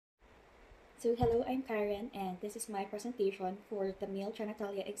So hello, I'm Karen and this is my presentation for the male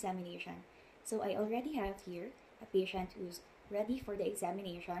genitalia examination. So I already have here a patient who's ready for the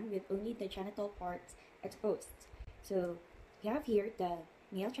examination with only the genital parts exposed. So we have here the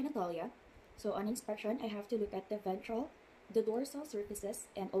male genitalia. So on inspection, I have to look at the ventral, the dorsal surfaces,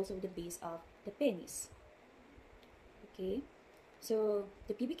 and also the base of the penis. Okay, so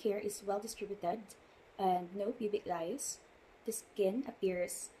the pubic hair is well distributed and no pubic lice. The skin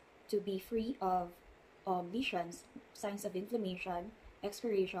appears to be free of lesions, signs of inflammation,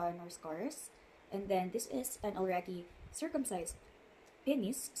 excoriation, or scars. And then this is an already circumcised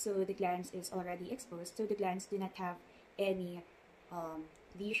penis, so the glans is already exposed, so the glans do not have any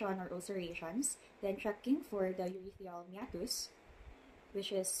lesion or ulcerations. Then checking for the urethral meatus,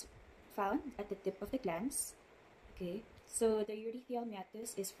 which is found at the tip of the glans. Okay, so the urethral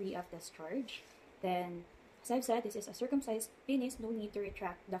meatus is free of discharge. Then, as I've said, this is a circumcised penis, no need to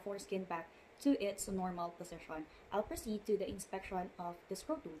retract the foreskin back to its normal position. I'll proceed to the inspection of the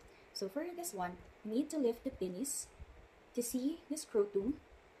scrotum. So for this one, you need to lift the penis to see the scrotum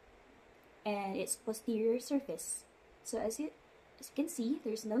and its posterior surface. So as you can see,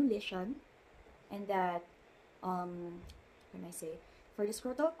 there's no lesion, and that, what can I say, for the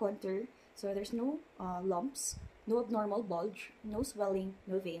scrotal contour, so there's no lumps, no abnormal bulge, no swelling,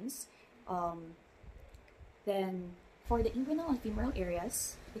 no veins. Then for the inguinal and femoral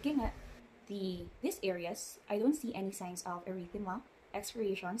areas, looking at these areas, I don't see any signs of erythema,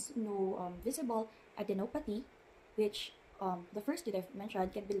 excoriations, no visible adenopathy, which the first two I've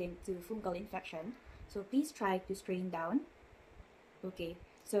mentioned can be linked to fungal infection. So please try to strain down. Okay,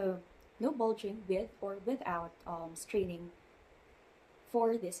 so no bulging with or without straining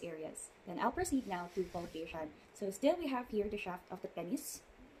for these areas. Then I'll proceed now to palpation. So still we have here the shaft of the penis.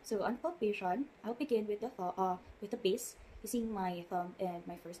 So on palpation, I'll begin with the base using my thumb and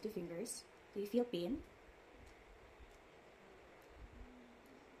my first two fingers. Do you feel pain?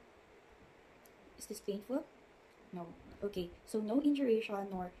 Is this painful? No. Okay, so no induration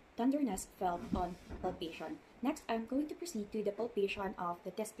nor tenderness felt on palpation. Next, I'm going to proceed to the palpation of the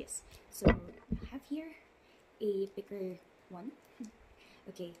testis. So I have here a bigger one.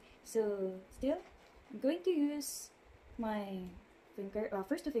 Okay, so still, I'm going to use my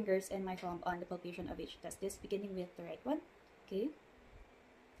first two fingers and my thumb on the palpation of each testis, beginning with the right one. Okay.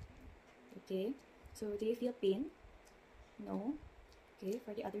 Okay, so do you feel pain? No. Okay,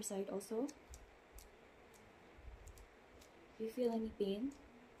 for the other side also. Do you feel any pain?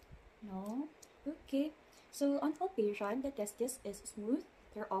 No. Okay, so on palpation, the testis is smooth,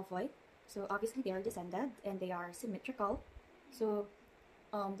 they're ovoid, so obviously they are descended and they are symmetrical. So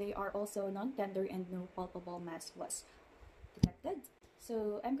they are also non-tender and no palpable mass was detected.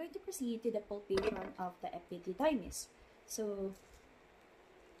 So I'm going to proceed to the palpation of the epididymis. So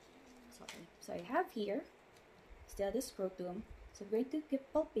I have here still the scrotum. So I'm going to keep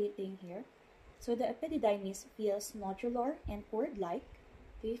palpating here. So the epididymis feels nodular and cord-like.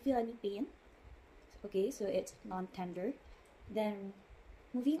 Do you feel any pain? Okay, so it's non-tender. Then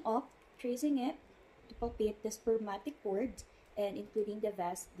moving up, tracing it to palpate the spermatic cord and including the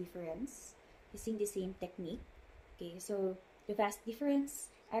vas deferens using the same technique. Okay, so the vas deferens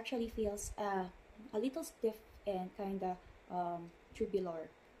actually feels a little stiff and kind of tubular.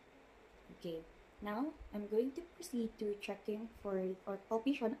 Okay, now I'm going to proceed to checking for or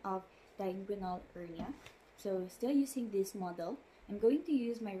palpation of the inguinal hernia. So still using this model, I'm going to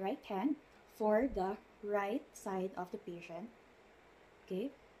use my right hand for the right side of the patient.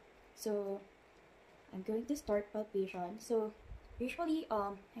 Okay, so I'm going to start palpation. So usually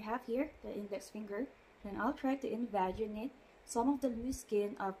I have here the index finger, then I'll try to invaginate some of the loose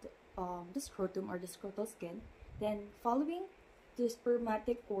skin of the scrotum or the scrotal skin, then following the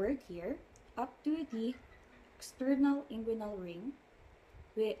spermatic cord here up to the external inguinal ring.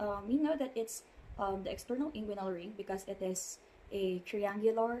 We know that it's the external inguinal ring because it is a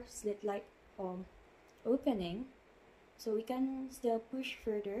triangular slit-like opening. So we can still push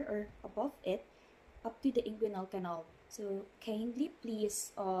further or above it up to the inguinal canal. So kindly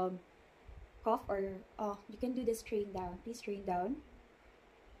please cough or you can do the strain down. Please strain down.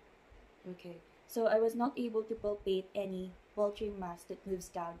 Okay, so I was not able to palpate any bulging mass that moves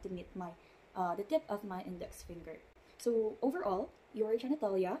down to meet my the tip of my index finger. So overall, your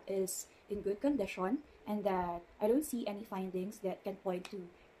genitalia is in good condition, and that I don't see any findings that can point to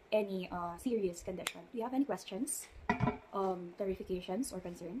any serious condition. Do you have any questions, clarifications, or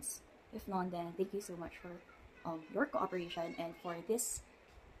concerns? If none, then thank you so much for your cooperation and for this.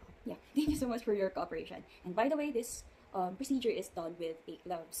 Yeah, thank you so much for your cooperation. And by the way, this procedure is done with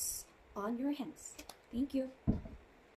gloves on your hands. Thank you.